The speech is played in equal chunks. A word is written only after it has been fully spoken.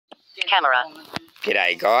Camera.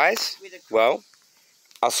 G'day guys. Well,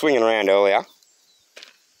 I was swinging around earlier.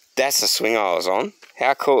 That's the swing I was on.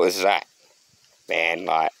 How cool is that? Man,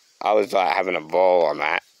 like, I was like having a ball on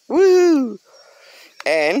that. Woo!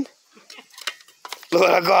 And look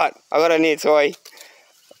what I got. I got a new toy.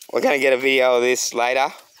 We're going to get a video of this later.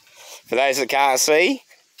 For those that can't see,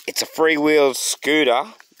 it's a freewheeled scooter,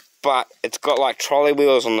 but it's got like trolley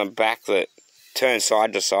wheels on the back that turn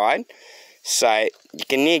side to side. So you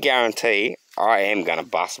can near guarantee I am going to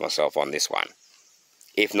bust myself on this one.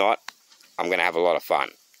 If not, I'm going to have a lot of fun.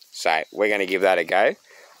 So we're going to give that a go.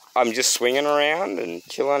 I'm just swinging around and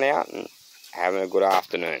chilling out and having a good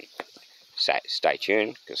afternoon. So stay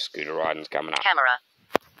tuned because scooter riding's coming up.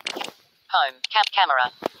 Camera. Home.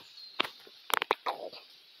 Camera.